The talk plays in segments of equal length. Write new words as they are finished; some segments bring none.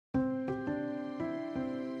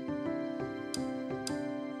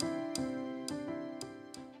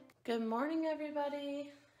Good morning,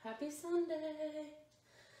 everybody. Happy Sunday.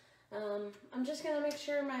 I'm just gonna make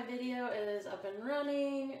sure my video is up and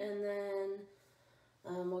running, and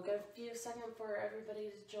then we'll give a few seconds for everybody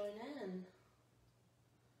to join in.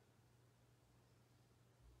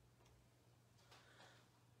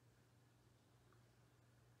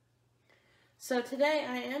 So today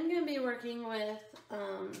I am going to be working with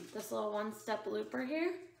this little one-step looper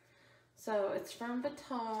here. So it's from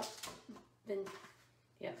Vintage.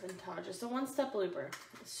 It's a one-step looper.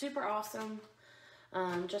 It's super awesome.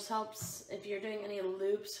 Just helps if you're doing any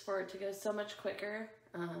loops for it to go so much quicker.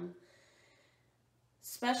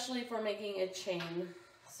 Especially for making a chain.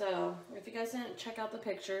 So if you guys didn't check out the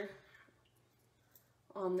picture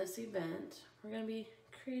on this event, we're going to be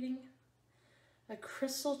creating a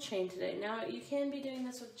crystal chain today. Now you can be doing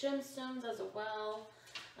this with gemstones as well,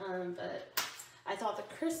 but I thought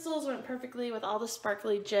the crystals went perfectly with all the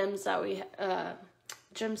sparkly gems that we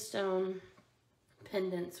gemstone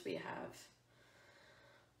pendants we have.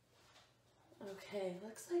 Okay,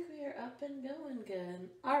 looks like we are up and going good.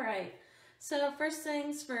 All right, so first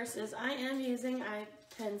things first is I am using eye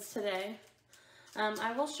pins today.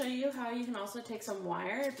 I will show you how you can also take some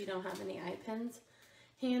wire if you don't have any eye pins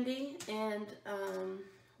handy, and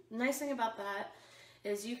nice thing about that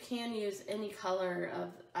is you can use any color of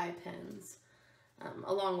eye pins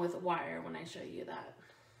along with wire when I show you that.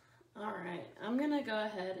 All right, I'm gonna go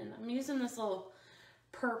ahead and I'm using this little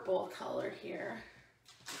purple color here,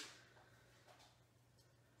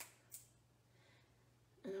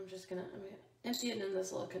 and I'm gonna empty it in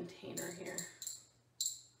this little container here,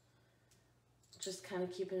 just kind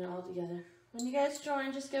of keeping it all together. When you guys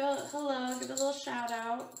join, just give a hello, give a little shout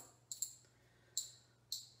out.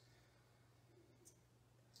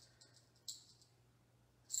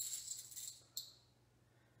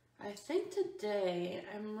 I think today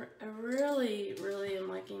I really am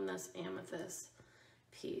liking this amethyst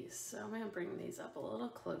piece. So I'm going to bring these up a little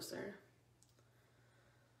closer.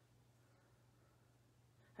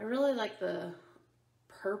 I really like the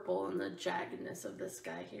purple and the jaggedness of this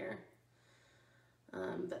guy here.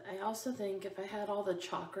 But I also think if I had all the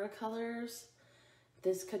chakra colors,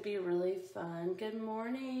 this could be really fun. Good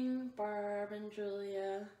morning, Barb and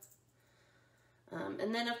Julia.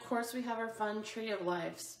 And then of course we have our fun tree of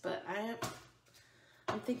lives, but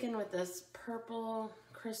I'm thinking with this purple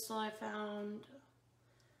crystal I found,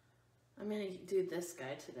 I'm gonna do this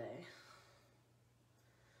guy today.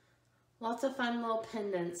 Lots of fun little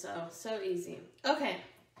pendants, so easy. Okay,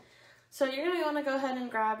 so you're gonna wanna go ahead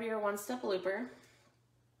and grab your one-step looper.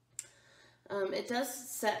 It does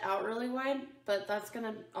set out really wide, but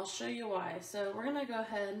I'll show you why. So we're gonna go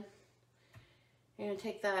ahead, you're gonna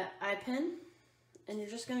take that eye pin, and you're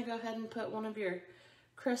just gonna go ahead and put one of your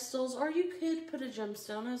crystals, or you could put a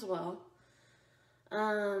gemstone as well.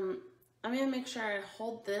 I'm gonna make sure I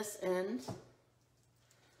hold this end,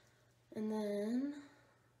 and then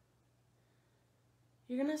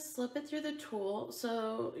you're gonna slip it through the tool.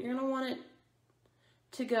 So you're gonna want it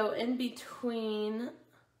to go in between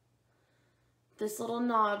this little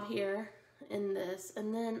knob here in this,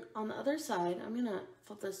 and then on the other side, I'm gonna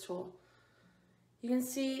flip this tool. You can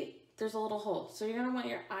see there's a little hole, so you're gonna want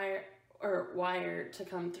your wire to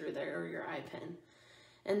come through there, or your eye pin,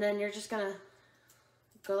 and then you're just gonna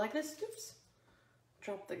go like this. Oops,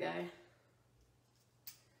 drop the guy.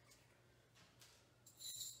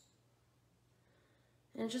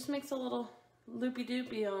 And it just makes a little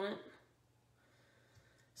loopy-doopy on it.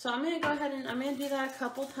 So I'm gonna go ahead and I'm gonna do that a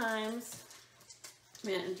couple times. I'm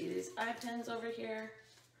gonna empty these eye pins over here.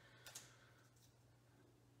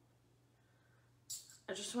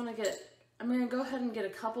 I'm gonna go ahead and get a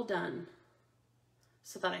couple done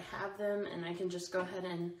so that I have them and I can just go ahead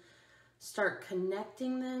and start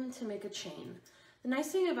connecting them to make a chain. The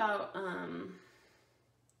nice thing about, I'm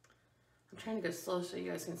trying to go slow so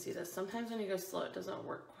you guys can see this. Sometimes when you go slow, it doesn't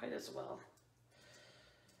work quite as well.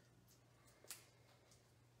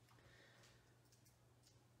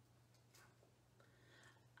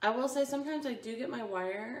 I will say sometimes I do get my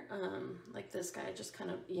wire, like this guy, I just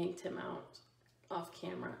kind of yanked him out off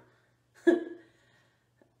camera.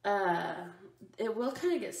 It will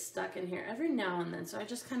kind of get stuck in here every now and then, so I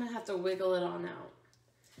just kind of have to wiggle it on out.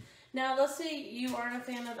 Now, let's say you aren't a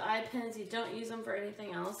fan of eye pins, you don't use them for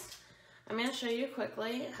anything else. I'm going to show you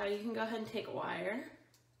quickly how you can go ahead and take wire,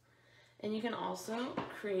 and you can also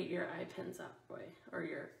create your eye pins that way, or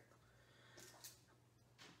your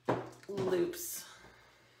loops.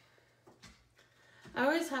 I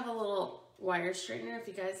always have a little wire straightener. If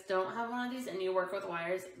you guys don't have one of these and you work with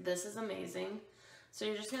wires, this is amazing. So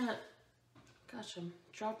you're just gonna, gosh, I'm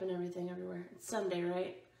dropping everything everywhere. It's Sunday,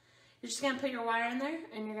 right? You're just going to put your wire in there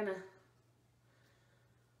and you're going to,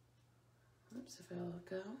 oops, if it'll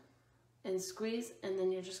go, and squeeze, and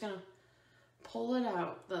then you're just going to pull it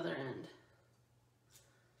out the other end.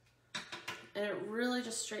 And it really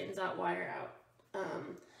just straightens that wire out.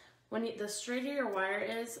 The straighter your wire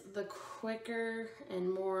is, the quicker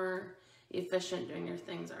and more efficient doing your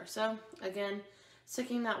things are. So again,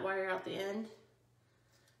 sticking that wire out the end,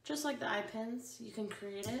 just like the eye pins, you can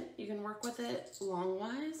create it. You can work with it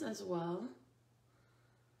longwise as well.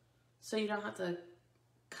 So you don't have to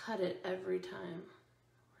cut it every time.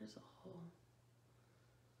 Where's the hole?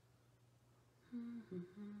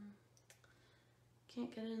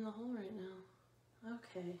 Can't get it in the hole right now.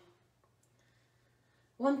 Okay.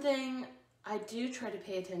 One thing I do try to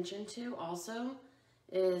pay attention to also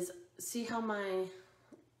is see how my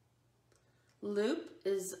loop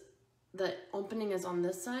is, the opening is on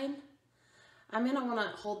this side. I'm gonna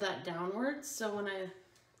wanna hold that downwards, so when I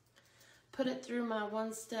put it through my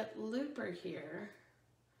one-step looper here,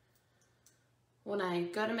 when I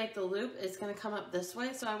go to make the loop, it's gonna come up this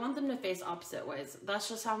way, so I want them to face opposite ways. That's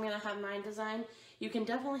just how I'm gonna have mine designed. You can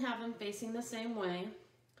definitely have them facing the same way.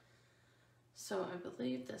 So I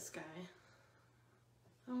believe this guy,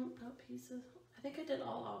 oh, no pieces. I think I did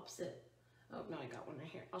all opposite. Oh no, I got one right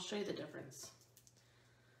here. I'll show you the difference.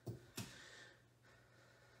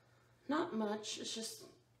 Not much, it's just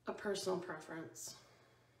a personal preference.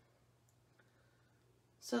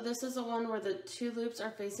 So this is the one where the two loops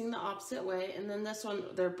are facing the opposite way, and then this one,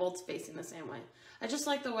 they're both facing the same way. I just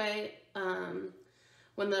like the way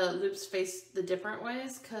when the loops face the different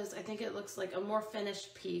ways, because I think it looks like a more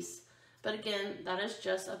finished piece. But again, that is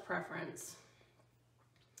just a preference.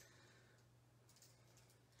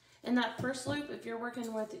 In that first loop, if you're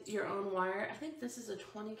working with your own wire, I think this is a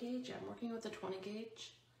 20 gauge. I'm working with a 20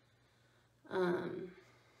 gauge.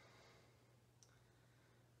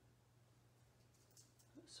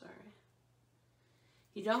 Sorry.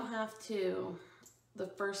 You don't have to, the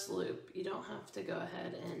first loop, you don't have to go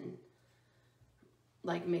ahead and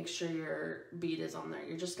like make sure your bead is on there.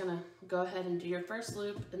 You're just gonna go ahead and do your first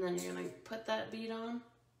loop, and then you're gonna put that bead on.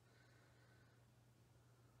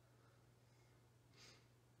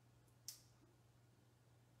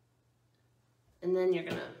 And then you're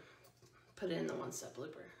gonna put in the one-step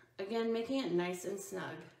looper. Again, making it nice and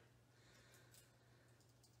snug.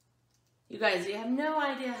 You guys, you have no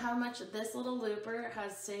idea how much this little looper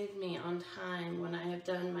has saved me on time when I have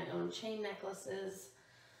done my own chain necklaces.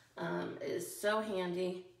 It is so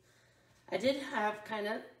handy. I did have kind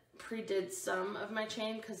of pre-did some of my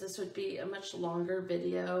chain because this would be a much longer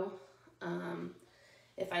video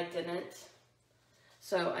if I didn't.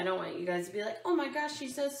 So I don't want you guys to be like, oh my gosh,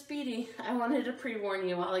 she's so speedy. I wanted to pre-warn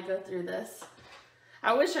you while I go through this.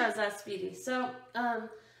 I wish I was that speedy. So I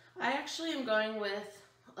actually am going with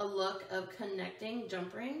a look of connecting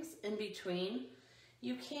jump rings in between.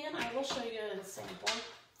 You can, I will show you a sample.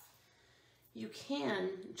 You can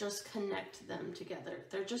just connect them together.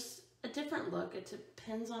 They're just a different look. It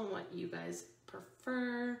depends on what you guys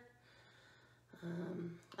prefer.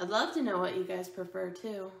 I'd love to know what you guys prefer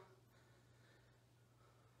too.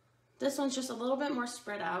 This one's just a little bit more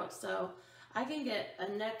spread out, so I can get a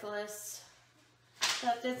necklace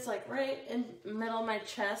that fits like right in the middle of my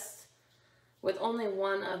chest with only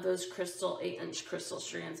one of those crystal 8-inch crystal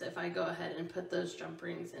strands if I go ahead and put those jump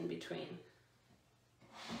rings in between.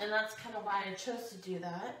 And that's kind of why I chose to do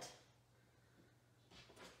that.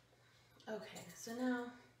 Okay, so now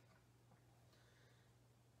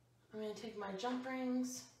I'm going to take my jump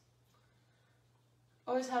rings.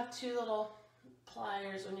 Always have two little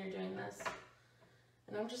pliers when you're doing this.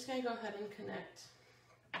 And I'm just going to go ahead and connect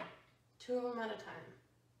two of them at a time.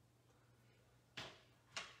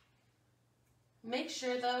 Make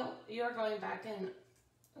sure though you are going back in,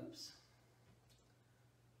 oops.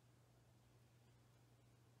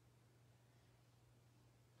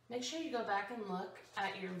 Make sure you go back and look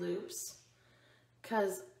at your loops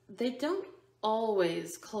because they don't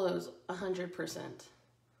always close 100%.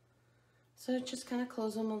 So just kind of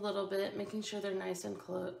close them a little bit, making sure they're nice and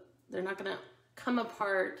close. They're not gonna come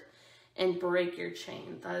apart and break your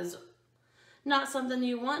chain. That is not something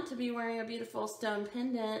you want, to be wearing a beautiful stone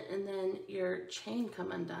pendant and then your chain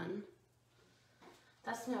come undone.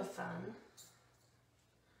 That's no fun.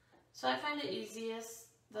 So I find it easiest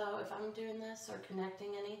though if I'm doing this or connecting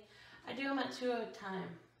any, I do them at two at a time.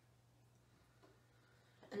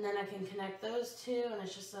 And then I can connect those two and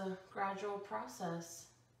it's just a gradual process.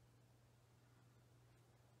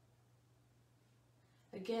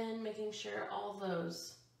 Again, making sure all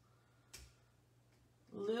those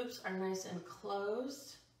loops are nice and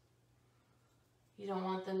closed. You don't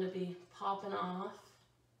want them to be popping off.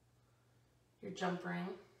 your jump ring.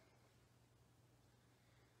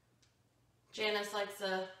 Janice likes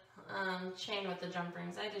the chain with the jump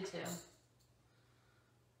rings. I do too.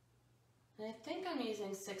 And I think I'm using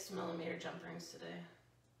 6mm jump rings today.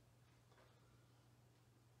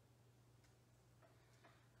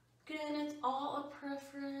 Again, it's all a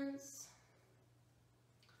preference.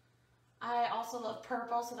 I also love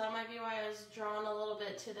purple, so that might be why I was drawn a little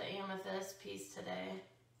bit to the amethyst piece today.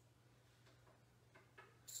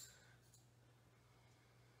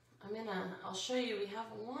 I'll show you, we have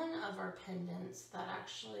one of our pendants that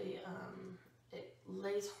actually, it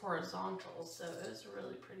lays horizontal, so it was a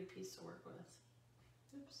really pretty piece to work with.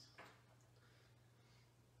 Oops.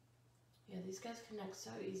 Yeah, these guys connect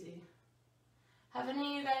so easy. Have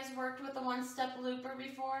any of you guys worked with a one-step looper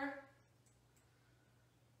before?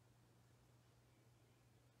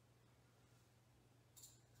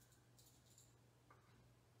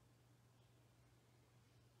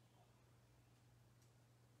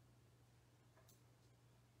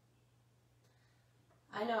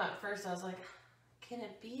 I know at first I was like, can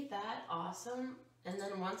it be that awesome? And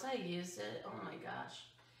then once I used it, oh my gosh,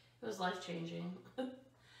 it was life-changing.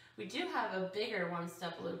 We do have a bigger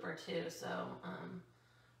one-step looper too, so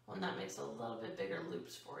one that makes a little bit bigger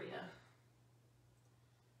loops for you.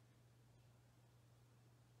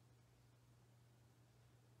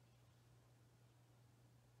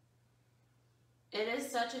 It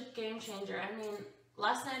is such a game changer. I mean,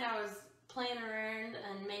 last night I was playing around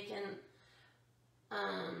and making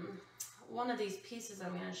one of these pieces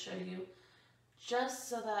I'm going to show you, just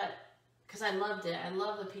so that, because I loved it. I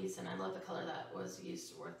love the piece and I love the color that was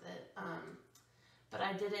used with it. But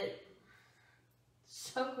I did it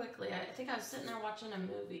so quickly. I think I was sitting there watching a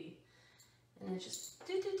movie and it just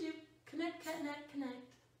do, connect, connect, connect.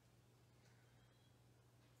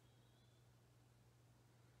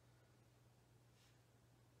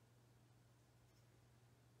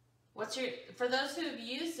 What's your, for those who have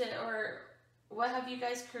used it, or what have you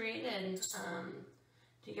guys created?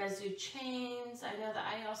 Do you guys do chains? I know that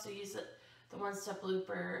I also use it, the one-step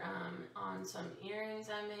looper on some earrings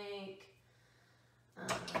I make.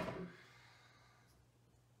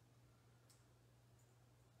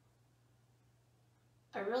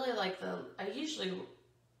 I really like I usually,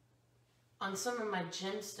 on some of my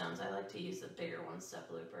gemstones, I like to use a bigger one-step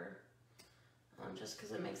looper. Just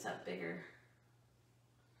because it makes that bigger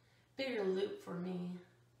loop for me.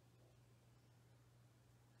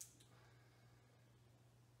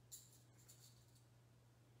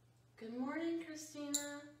 Good morning,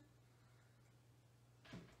 Christina.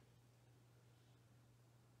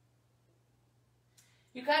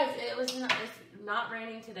 You guys, it's not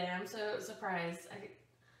raining today. I'm so surprised.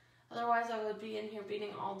 Otherwise, I would be in here beading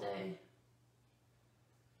all day.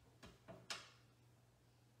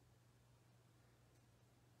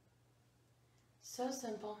 So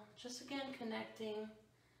simple. Just again, connecting.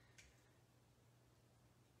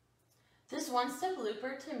 This one-step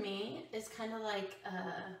looper to me is kind of like,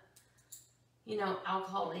 you know,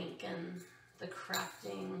 alcohol ink and the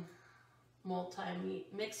crafting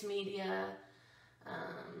mixed media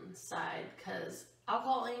side, because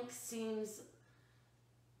alcohol ink seems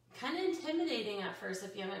kind of intimidating at first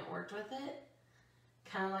if you haven't worked with it.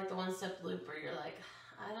 Kind of like the one-step looper, you're like,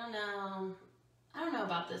 I don't know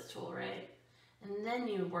about this tool, right? And then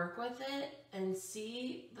you work with it and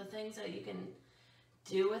see the things that you can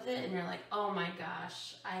do with it, and you're like, oh my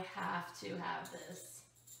gosh, I have to have this.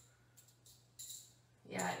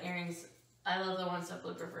 Yeah, earrings. I love the one-step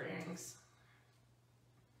looper for earrings.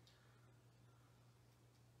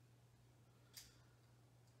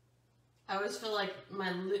 I always feel like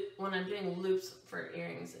when I'm doing loops for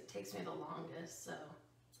earrings, it takes me the longest, so.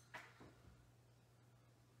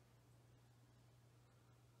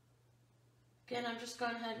 Again, I'm just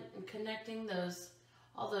going ahead and connecting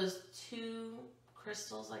all those two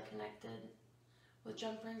crystals I connected with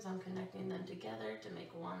jump rings. I'm connecting them together to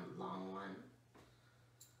make one long one.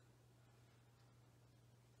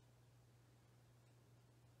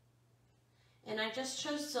 And I just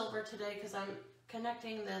chose silver today because I'm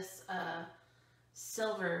connecting this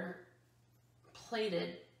silver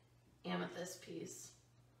plated amethyst piece.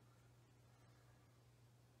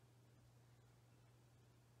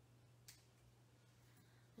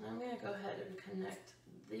 And I'm going to go ahead and connect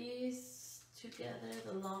these together.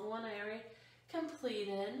 The long one I already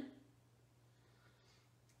completed,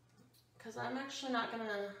 because I'm actually not going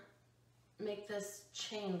to make this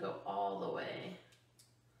chain go all the way.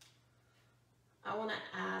 I want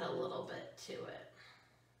to add a little bit to it.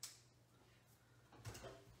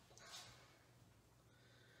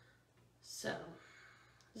 So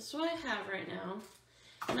this is what I have right now,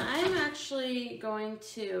 and I am actually going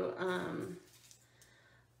to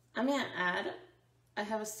I'm gonna add, I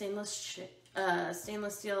have a stainless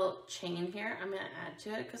steel chain here. I'm gonna add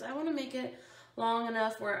to it because I want to make it long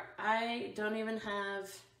enough where I don't even have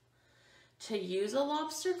to use a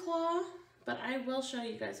lobster claw, but I will show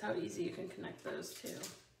you guys how easy you can connect those two.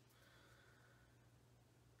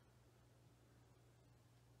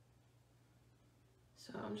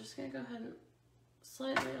 So I'm just gonna go ahead and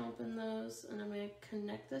slightly open those, and I'm gonna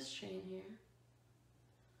connect this chain here.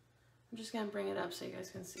 I'm just gonna bring it up so you guys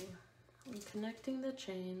can see. I'm connecting the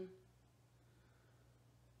chain,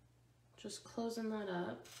 just closing that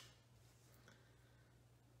up.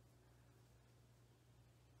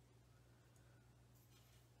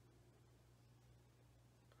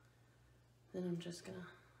 Then I'm just gonna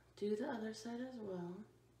do the other side as well.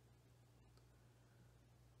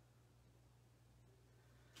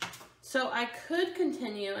 So I could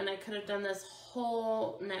continue and I could have done this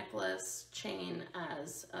whole necklace chain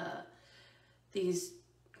as these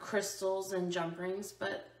crystals and jump rings,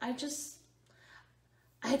 but I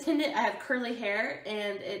have curly hair,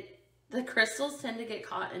 and the crystals tend to get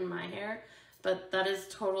caught in my hair, but that is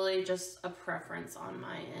totally just a preference on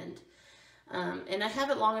my end. And I have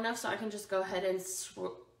it long enough so I can just go ahead and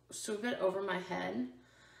swoop it over my head.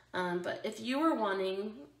 But if you were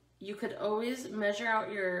wanting, you could always measure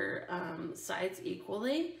out your sides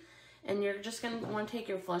equally, and you're just going to want to take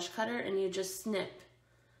your flush cutter and you just snip.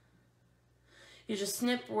 You just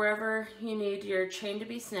snip wherever you need your chain to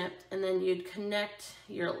be snipped, and then you'd connect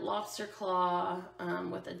your lobster claw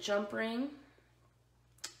with a jump ring,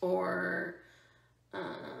 or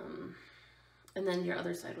and then your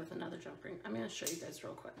other side with another jump ring. I'm going to show you guys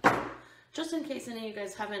real quick, just in case any of you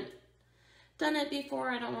guys haven't done it before.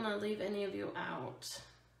 I don't want to leave any of you out.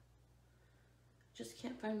 Just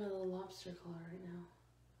can't find my little lobster claw right now.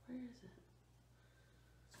 Where is it?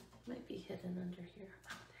 It might be hidden under here.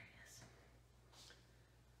 Oh, there he is.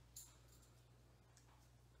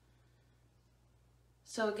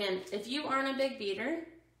 So again, if you aren't a big beader,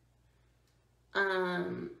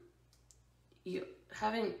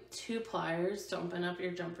 having 2 pliers to open up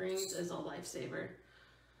your jump rings is a lifesaver.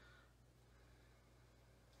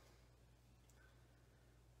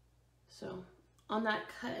 So on that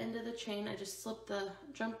cut end of the chain, I just slip the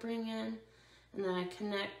jump ring in, and then I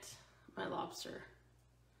connect my lobster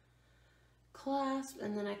clasp,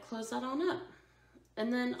 and then I close that on up.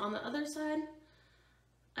 And then on the other side,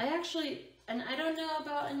 and I don't know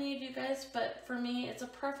about any of you guys, but for me, it's a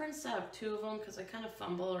preference to have 2 of them because I kind of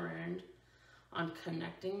fumble around on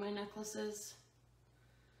connecting my necklaces.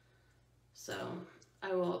 So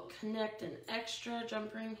I will connect an extra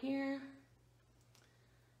jump ring here,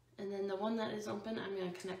 and then the one that is open, I'm going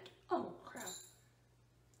to connect, oh crap,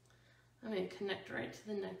 I'm going to connect right to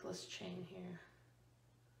the necklace chain here.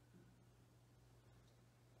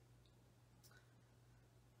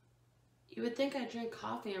 You would think I drink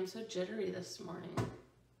coffee. I'm so jittery this morning.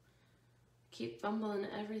 Keep fumbling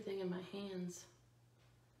everything in my hands.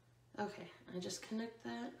 Okay, I just connect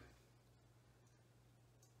that,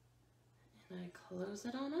 and I close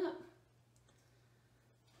it on up,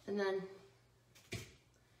 and then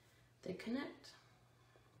they connect.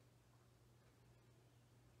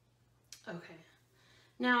 Okay,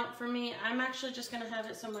 now for me, I'm actually just gonna have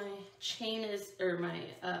it so my chain is, or my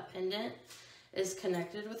pendant is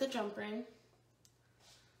connected with a jump ring.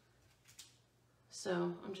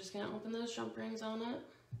 So I'm just gonna open those jump rings on it.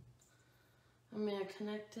 I'm going to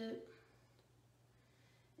connect it,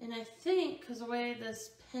 and I think, because the way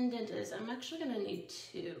this pendant is, I'm actually going to need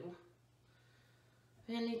 2.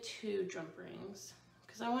 I'm going to need 2 jump rings,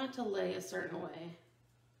 because I want it to lay a certain way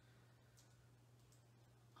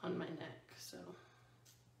on my neck. So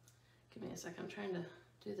give me a second, I'm trying to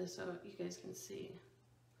do this so you guys can see.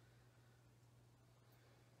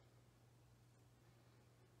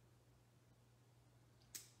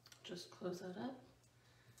 Just close that up.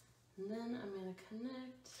 And then I'm going to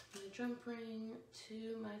connect my jump ring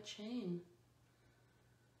to my chain.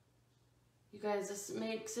 You guys, this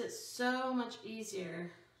makes it so much easier.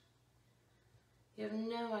 You have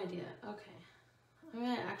no idea. Okay. I'm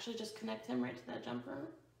going to actually just connect him right to that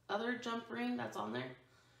other jump ring that's on there,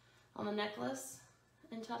 on the necklace,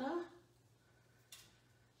 and ta-da.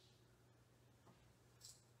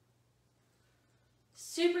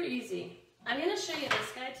 Super easy. I'm going to show you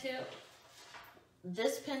this guy too.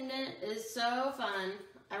 This pendant is so fun.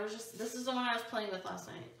 This is the one I was playing with last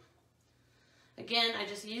night. Again, I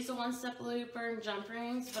just used a 1-step looper and jump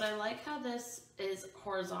rings, but I like how this is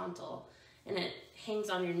horizontal and it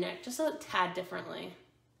hangs on your neck just a tad differently.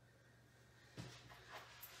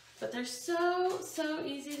 But they're so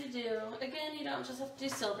easy to do. Again, you don't just have to do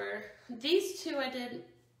silver. These 2 I did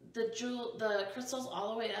the crystals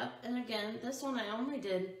all the way up. And again, this one I only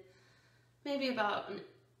did maybe about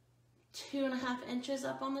 2.5 inches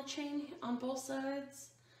up on the chain on both sides.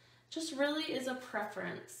 Just really is a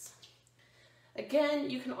preference. Again,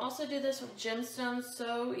 you can also do this with gemstones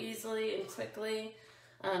so easily and quickly.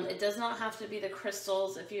 It does not have to be the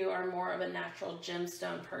crystals if you are more of a natural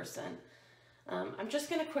gemstone person. I'm just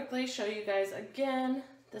going to quickly show you guys again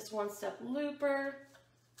this one-step looper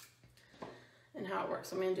and how it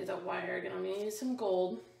works. I'm going to do the wire again. I'm going to use some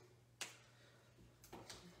gold.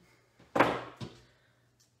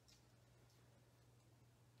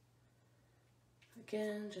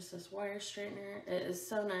 Again, just this wire straightener. It is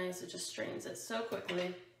so nice. It just straightens it so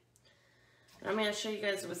quickly. And I'm going to show you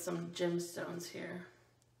guys with some gemstones here.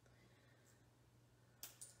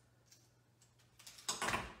 I'm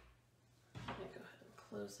going to go ahead and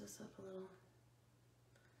close this up a little.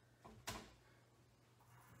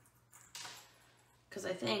 Because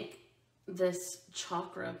I think this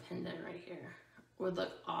chakra pendant right here would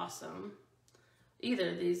look awesome.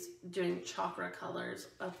 Either of these doing chakra colors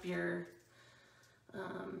up your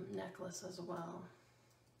necklace as well.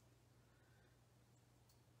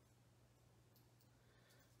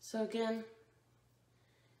 So again,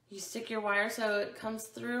 you stick your wire so it comes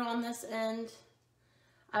through on this end.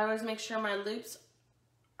 I always make sure my loops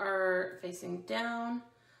are facing down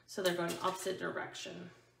so they're going opposite direction.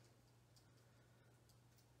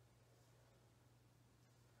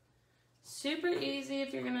 Super easy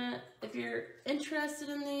if you're interested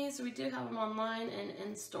in these. We do have them online and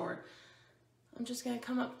in store. I'm just going to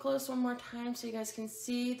come up close one more time so you guys can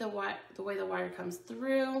see the way the wire comes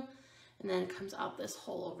through and then it comes out this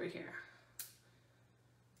hole over here.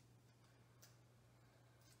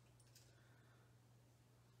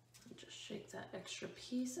 Just shake that extra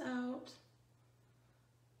piece out.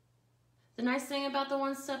 The nice thing about the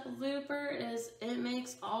one-step looper is it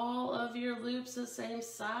makes all of your loops the same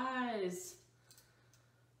size.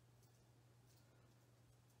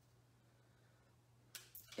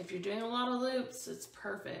 If you're doing a lot of loops, it's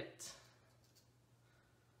perfect.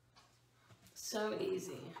 So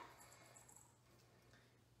easy.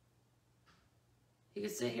 You can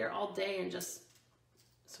sit here all day and just,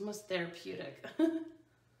 it's almost therapeutic.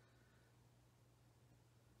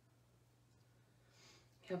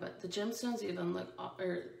 Yeah, but the gemstones even look,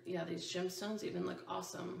 these gemstones even look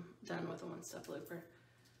awesome done with a one-step looper.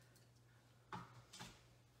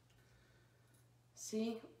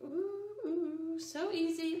 See? Ooh, so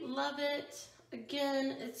easy. Love it.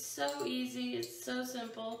 Again, it's so easy. It's so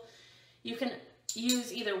simple. You can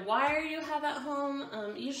use either wire you have at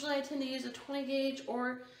home. Usually I tend to use a 20 gauge,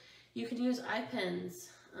 or you can use eye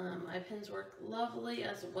pins. Eye pins work lovely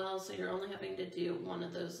as well, so you're only having to do one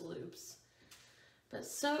of those loops. But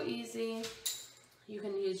so easy. You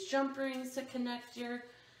can use jump rings to connect your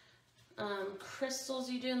crystals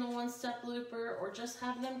you do in the one-step looper, or just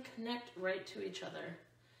have them connect right to each other.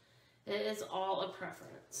 It is all a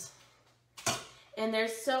preference. And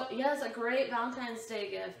there's yes, a great Valentine's Day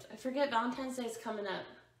gift. I forget Valentine's Day is coming up.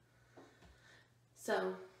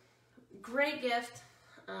 So, great gift.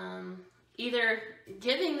 Either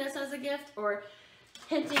giving this as a gift or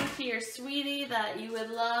hinting to your sweetie that you would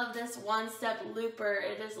love this one-step looper.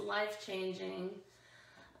 It is life-changing.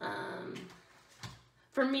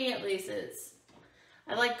 For me, at least,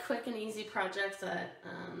 I like quick and easy projects that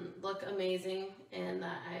look amazing and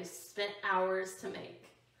that I spent hours to make.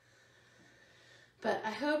 But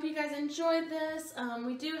I hope you guys enjoyed this.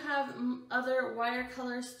 We do have other wire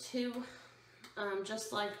colors too,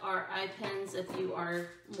 just like our eye pins if you are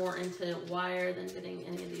more into wire than getting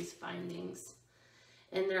any of these findings.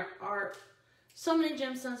 And there are so many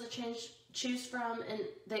gemstones to choose from, and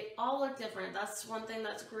they all look different. That's one thing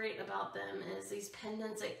that's great about them, is these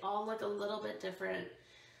pendants, they all look a little bit different.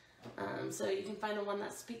 So you can find the one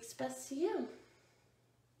that speaks best to you.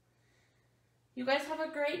 You guys have a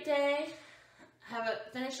great day.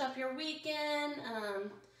 Finish up your weekend,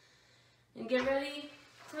 and get ready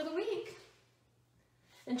for the week.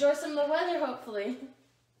 Enjoy some of the weather, hopefully.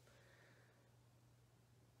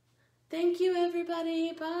 Thank you,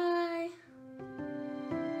 everybody. Bye.